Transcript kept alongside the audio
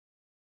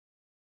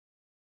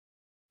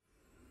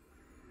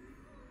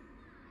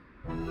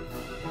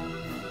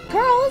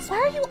Girls, why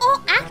are you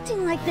all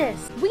acting like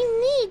this? We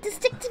need to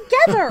stick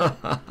together!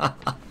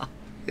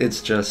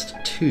 It's just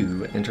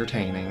too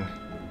entertaining.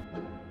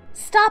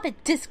 Stop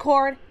it,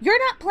 Discord! You're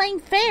not playing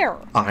fair!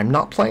 I'm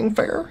not playing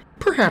fair?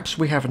 Perhaps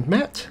we haven't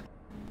met.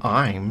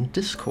 I'm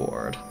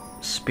Discord.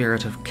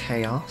 Spirit of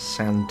chaos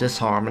and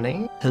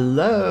disharmony.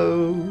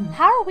 Hello?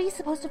 How are we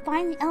supposed to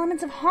find the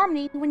elements of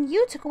harmony when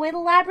you took away the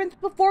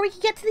labyrinth before we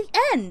could get to the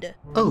end?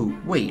 Oh,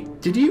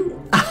 wait, did you?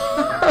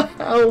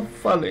 How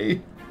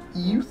funny.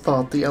 You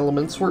thought the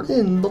elements were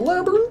in the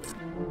labyrinth?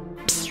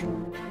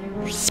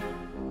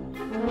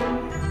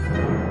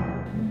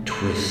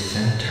 Twists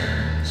and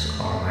turns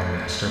are my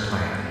master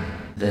plan.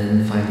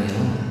 Then find the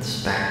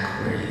elements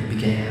back where you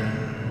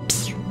began.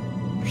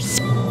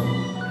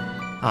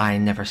 I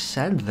never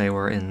said they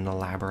were in the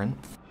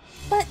labyrinth.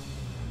 But...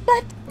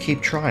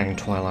 Keep trying,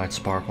 Twilight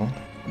Sparkle.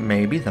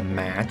 Maybe the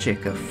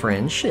magic of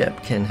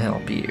friendship can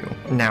help you.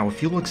 Now,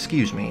 if you'll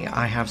excuse me,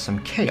 I have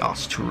some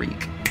chaos to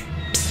wreak.